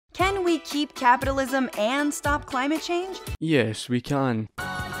Can we keep capitalism and stop climate change? Yes, we can.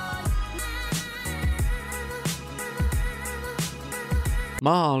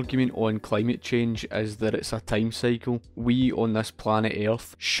 My argument on climate change is that it's a time cycle. We on this planet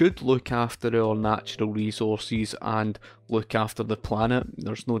Earth should look after our natural resources and look after the planet.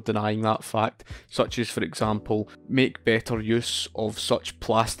 There's no denying that fact, such as, for example, make better use of such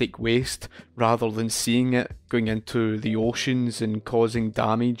plastic waste rather than seeing it going into the oceans and causing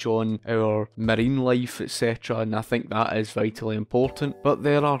damage on our marine life, etc. And I think that is vitally important. But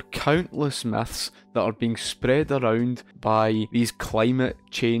there are countless myths that are being spread around by these climate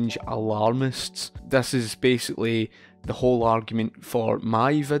change alarmists. This is basically the whole argument for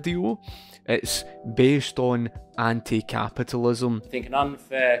my video. It's based on anti-capitalism. I think an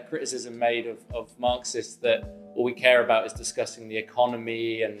unfair criticism made of Marxists that all we care about is discussing the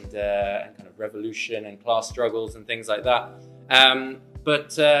economy and kind of revolution and class struggles and things like that.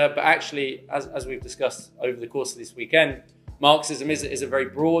 But actually, as we've discussed over the course of this weekend, Marxism is a very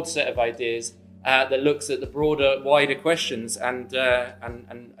broad set of ideas that looks at the broader, wider questions, and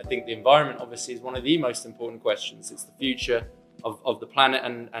I think the environment obviously is one of the most important questions. It's the future of the planet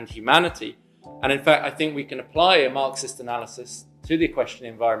and humanity. And in fact, I think we can apply a Marxist analysis to the question of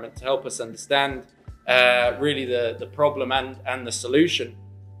the environment to help us understand really the problem and the solution.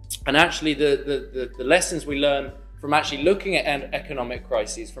 And actually the lessons we learn from actually looking at economic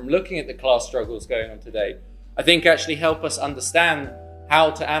crises, from looking at the class struggles going on today, I think actually help us understand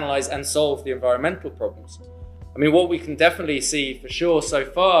how to analyze and solve the environmental problems. I mean, what we can definitely see for sure so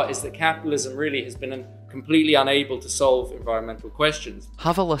far is that capitalism really has been completely unable to solve environmental questions.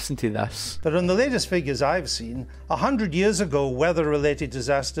 Have a listen to this. But on the latest figures I've seen, 100 years ago, weather-related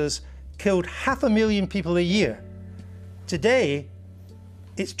disasters killed 500,000 people a year. Today,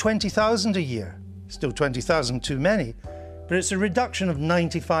 it's 20,000 a year. Still 20,000 too many, but it's a reduction of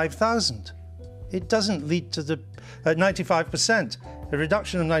 95,000. It doesn't lead to the 95%. A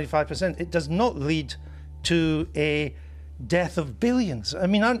reduction of 95%, it does not lead to a death of billions. I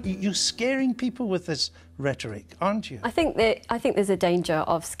mean, aren't you scaring people with this rhetoric, aren't you? I think there's a danger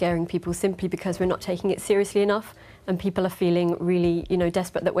of scaring people simply because we're not taking it seriously enough, and people are feeling really,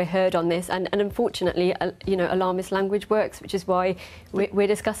 desperate that we're heard on this. And unfortunately, alarmist language works, which is why we're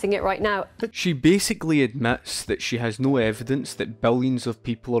discussing it right now. But she basically admits that she has no evidence that billions of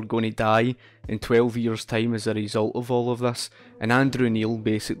people are going to die in 12 years' time as a result of all of this, and Andrew Neil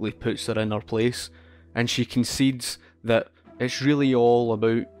basically puts her in her place, and she concedes that it's really all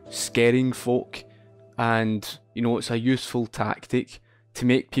about scaring folk, and it's a useful tactic to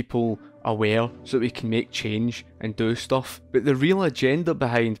make people aware so that we can make change and do stuff. But the real agenda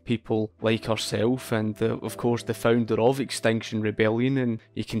behind people like herself and of course the founder of Extinction Rebellion, and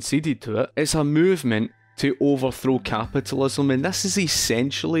he conceded to it, it's a movement to overthrow capitalism, and this is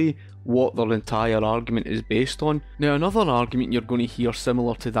essentially what their entire argument is based on. Now, another argument you're going to hear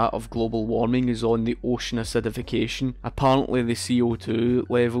similar to that of global warming is on the ocean acidification. Apparently the CO2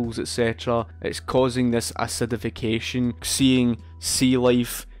 levels, etc., it's causing this acidification, seeing sea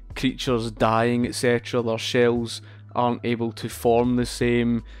life, creatures dying, etc. Their shells aren't able to form the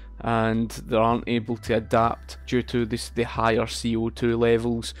same, and they aren't able to adapt due to the higher CO2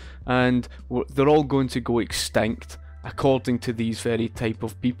 levels, and they're all going to go extinct according to these very type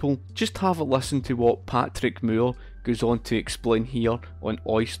of people. Just have a listen to what Patrick Moore goes on to explain here on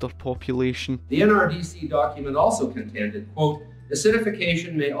oyster population. The NRDC document also contended, quote,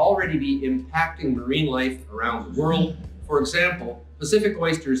 acidification may already be impacting marine life around the world. For example, Pacific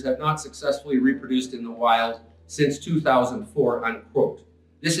oysters have not successfully reproduced in the wild since 2004, unquote.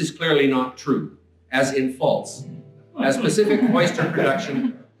 This is clearly not true, as in false, as Pacific oyster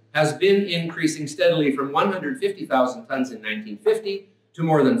production has been increasing steadily from 150,000 tons in 1950 to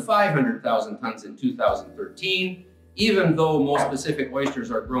more than 500,000 tons in 2013. Even though most Pacific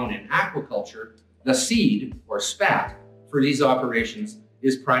oysters are grown in aquaculture, the seed, or spat, for these operations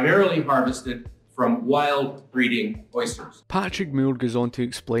is primarily harvested from wild breeding oysters. Patrick Moore goes on to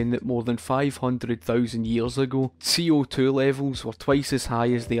explain that more than 500,000 years ago, CO2 levels were twice as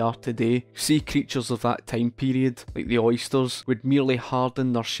high as they are today. Sea creatures of that time period, like the oysters, would merely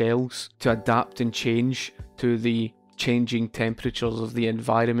harden their shells to adapt and change to the changing temperatures of the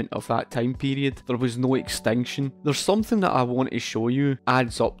environment of that time period. There was no extinction. There's something that I want to show you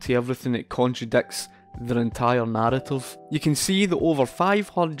adds up to everything. It contradicts their entire narrative. You can see that over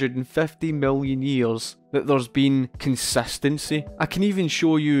 550 million years that there's been consistency. I can even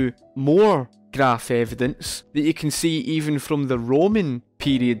show you more graph evidence that you can see even from the Roman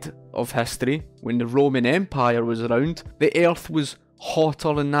period of history, when the Roman Empire was around. The Earth was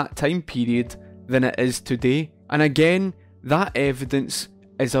hotter in that time period than it is today. And again, that evidence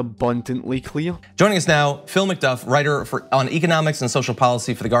is abundantly clear. Joining us now, Phil McDuff, writer on economics and social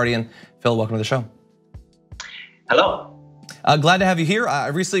policy for The Guardian. Phil, welcome to the show. Hello. Glad to have you here. I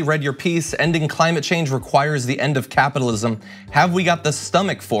recently read your piece, Ending Climate Change Requires the End of Capitalism. Have we got the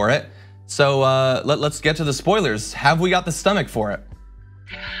stomach for it? So let's get to the spoilers. Have we got the stomach for it?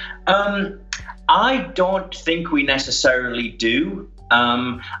 I don't think we necessarily do.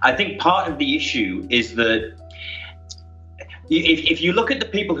 I think part of the issue is that if you look at the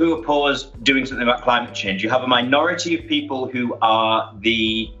people who oppose doing something about climate change, you have a minority of people who are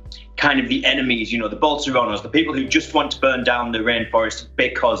the kind of the enemies, you know, the Bolsonaros, the people who just want to burn down the rainforest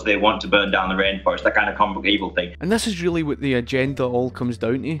because they want to burn down the rainforest, that kind of comic evil thing. And this is really what the agenda all comes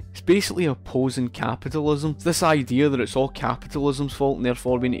down to. It's basically opposing capitalism. It's this idea that it's all capitalism's fault and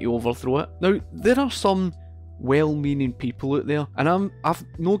therefore we need to overthrow it. Now, there are some well-meaning people out there, and I've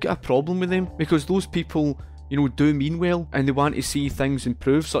not got a problem with them, because those people, you know, do mean well and they want to see things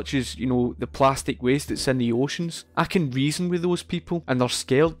improve, such as, you know, the plastic waste that's in the oceans. I can reason with those people and they're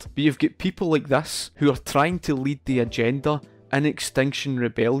scared. But you've got people like this who are trying to lead the agenda in Extinction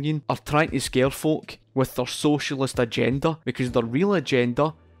Rebellion, are trying to scare folk with their socialist agenda, because their real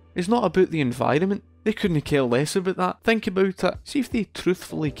agenda is not about the environment. They couldn't care less about that. Think about it. See if they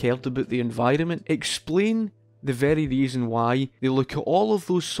truthfully cared about the environment. Explain the very reason why they look at all of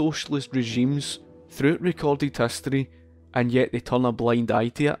those socialist regimes throughout recorded history, and yet they turn a blind eye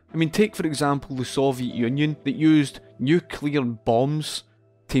to it. I mean, take for example the Soviet Union that used nuclear bombs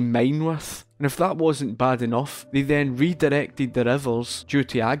to mine with, and if that wasn't bad enough, they then redirected the rivers due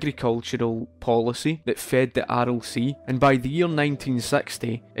to agricultural policy that fed the Aral Sea, and by the year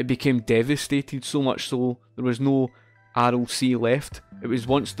 1960 it became devastated, so much so there was no Aral Sea left. It was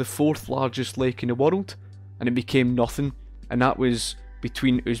once the 4th largest lake in the world, and it became nothing, and that was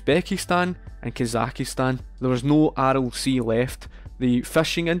between Uzbekistan and Kazakhstan. There was no Aral Sea left. The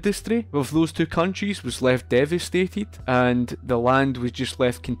fishing industry of those two countries was left devastated, and the land was just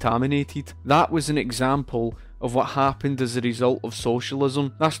left contaminated. That was an example of what happened as a result of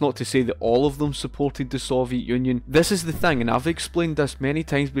socialism. That's not to say that all of them supported the Soviet Union. This is the thing, and I've explained this many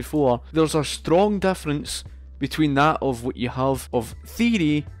times before, there's a strong difference between that of what you have of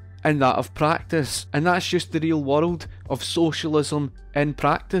theory and that of practice, and that's just the real world of socialism in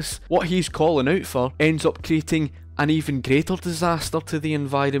practice. What he's calling out for ends up creating an even greater disaster to the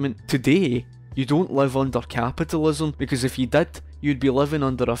environment. Today, you don't live under capitalism, because if you did, you'd be living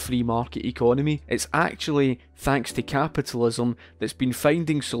under a free market economy. It's actually thanks to capitalism that's been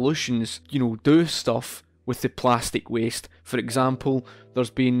finding solutions, you know, do stuff with the plastic waste. For example,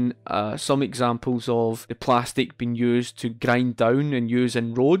 there's been some examples of the plastic being used to grind down and use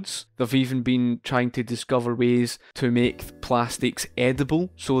in roads. They've even been trying to discover ways to make plastics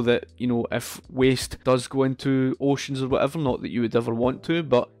edible, so that, you know, if waste does go into oceans or whatever, not that you would ever want to,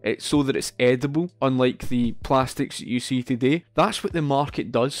 but it's so that it's edible, unlike the plastics that you see today. That's what the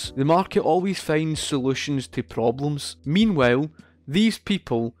market does. The market always finds solutions to problems. Meanwhile, these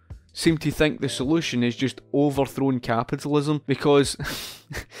people seem to think the solution is just overthrowing capitalism, because,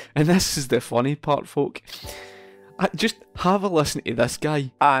 and this is the funny part, folk, just have a listen to this guy.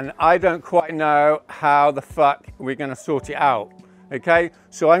 And I don't quite know how the fuck we're going to sort it out, okay?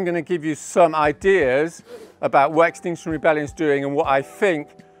 So I'm going to give you some ideas about what Extinction Rebellion is doing and what I think,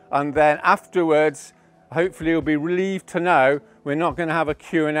 and then afterwards, hopefully you'll be relieved to know we're not going to have a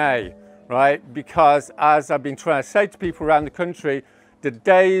Q&A, right? Because as I've been trying to say to people around the country, the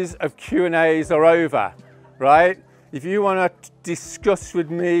days of Q&As are over, right? If you want to discuss with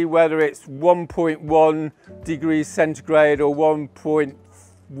me whether it's 1.1 degrees centigrade or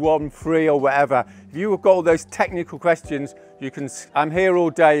 1.13 or whatever, if you've got all those technical questions, you can. I'm here all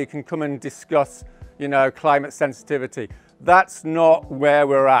day. You can come and discuss, you know, climate sensitivity. That's not where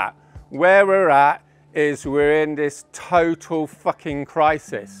we're at. Where we're at is we're in this total fucking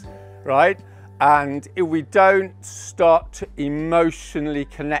crisis, right? And if we don't start to emotionally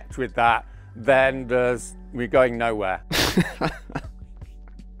connect with that, then we're going nowhere.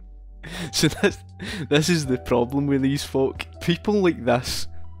 So this is the problem with these folk. People like this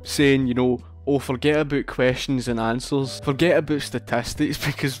saying, you know, oh, forget about questions and answers, forget about statistics,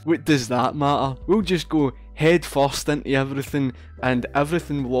 because what does that matter? We'll just go head first into everything and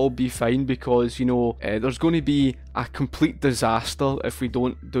everything will all be fine, because, you know, there's going to be a complete disaster if we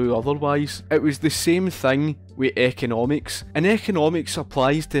don't do otherwise. It was the same thing with economics, and economics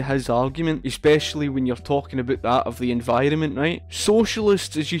applies to his argument, especially when you're talking about that of the environment, right?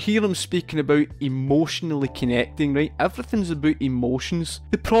 Socialists, as you hear him speaking about emotionally connecting, right? Everything's about emotions.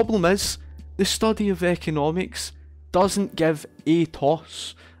 The problem is, the study of economics doesn't give a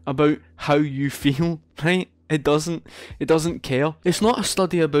toss about how you feel, right? It doesn't care. It's not a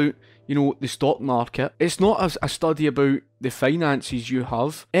study about, you know, the stock market. It's not a study about the finances you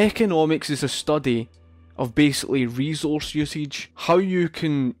have. Economics is a study of basically resource usage, how you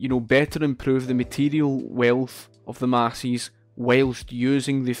can, you know, better improve the material wealth of the masses whilst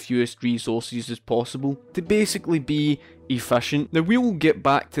using the fewest resources as possible to basically be efficient. Now, we'll get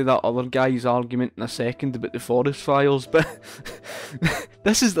back to that other guy's argument in a second about the forest fires, but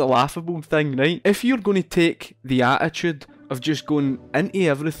this is the laughable thing, right? If you're going to take the attitude of just going into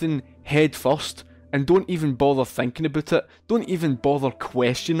everything head first and don't even bother thinking about it, don't even bother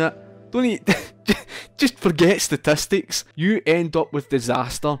questioning it, just forget statistics, you end up with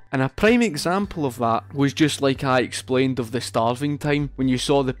disaster. And a prime example of that was just like I explained of the starving time, when you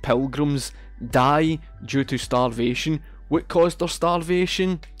saw the pilgrims die due to starvation. What caused their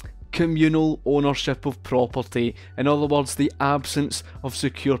starvation? Communal ownership of property. In other words, the absence of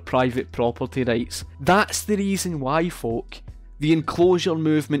secure private property rights. That's the reason why, folk, the enclosure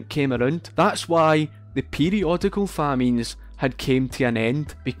movement came around. That's why the periodical famines had came to an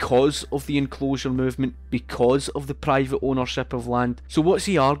end, because of the enclosure movement, because of the private ownership of land. So what's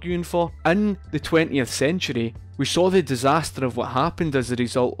he arguing for? In the 20th century, we saw the disaster of what happened as a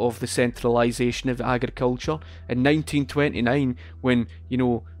result of the centralisation of agriculture. In 1929, when, you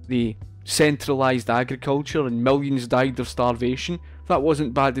know, the centralised agriculture and millions died of starvation, that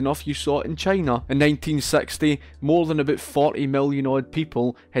wasn't bad enough. You saw it in China. In 1960, more than about 40 million odd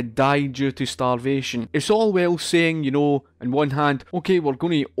people had died due to starvation. It's all well saying, you know, on one hand, okay, we're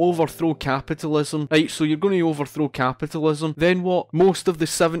going to overthrow capitalism. Right, so you're going to overthrow capitalism. Then what? Most of the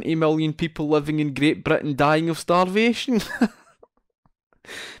 70 million people living in Great Britain dying of starvation?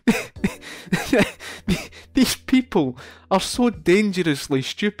 These people are so dangerously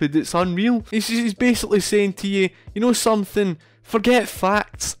stupid, it's unreal. He's basically saying to you, you know something? Forget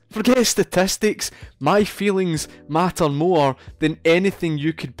facts, forget statistics. My feelings matter more than anything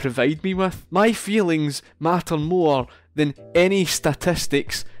you could provide me with. My feelings matter more than any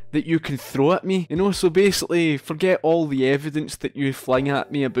statistics that you can throw at me. You know, so basically, forget all the evidence that you fling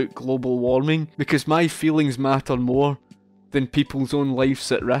at me about global warming, because my feelings matter more than people's own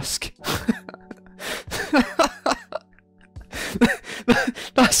lives at risk.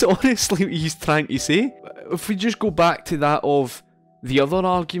 That's honestly what he's trying to say. If we just go back to that of the other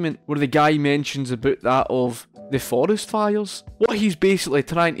argument, where the guy mentions about that of the forest fires, what he's basically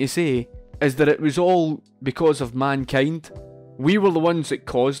trying to say is that it was all because of mankind. We were the ones that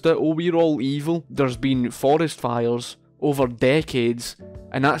caused it. Oh, we're all evil. There's been forest fires over decades,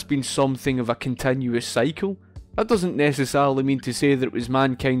 and that's been something of a continuous cycle. That doesn't necessarily mean to say that it was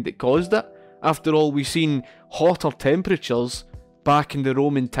mankind that caused it. After all, we've seen hotter temperatures back in the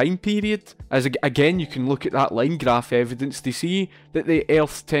Roman time period. As again, you can look at that line graph evidence to see that the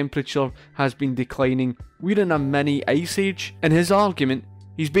Earth's temperature has been declining. We're in a mini ice age. In his argument,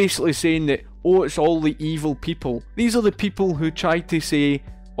 he's basically saying that, oh, it's all the evil people. These are the people who try to say,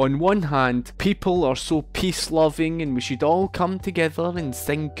 on one hand, people are so peace-loving and we should all come together and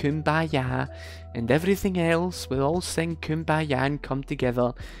sing Kumbaya, and everything else, we'll all sing Kumbaya and come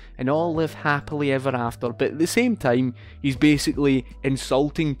together and all live happily ever after. But at the same time, he's basically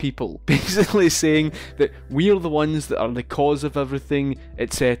insulting people, basically saying that we're the ones that are the cause of everything,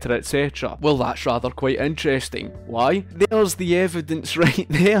 etc, etc. Well, that's rather quite interesting. Why? There's the evidence right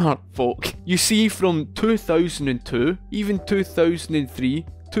there, folk. You see, from 2002, even 2003,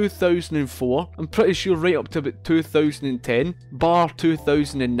 2004, I'm pretty sure right up to about 2010, bar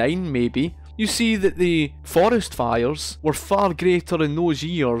 2009 maybe, you see that the forest fires were far greater in those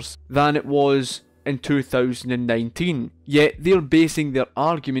years than it was in 2019. Yet they're basing their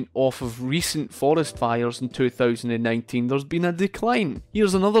argument off of recent forest fires in 2019. There's been a decline.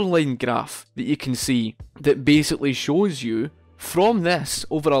 Here's another line graph that you can see that basically shows you from this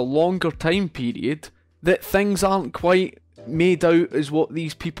over a longer time period that things aren't quite made out as what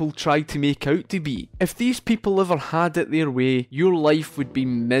these people try to make out to be. If these people ever had it their way, your life would be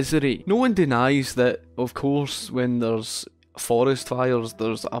misery. No one denies that, of course, when there's forest fires,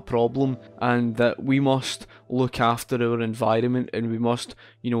 there's a problem, and that we must look after our environment and we must,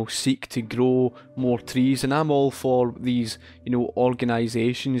 you know, seek to grow more trees. And I'm all for these, you know,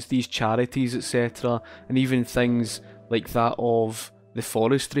 organisations, these charities, etc., and even things like that of the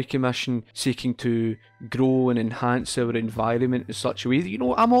Forestry Commission seeking to grow and enhance our environment in such a way that, you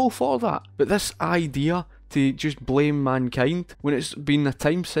know, I'm all for that. But this idea to just blame mankind when it's been a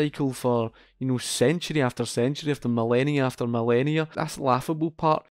time cycle for, you know, century after century after millennia, that's the laughable part.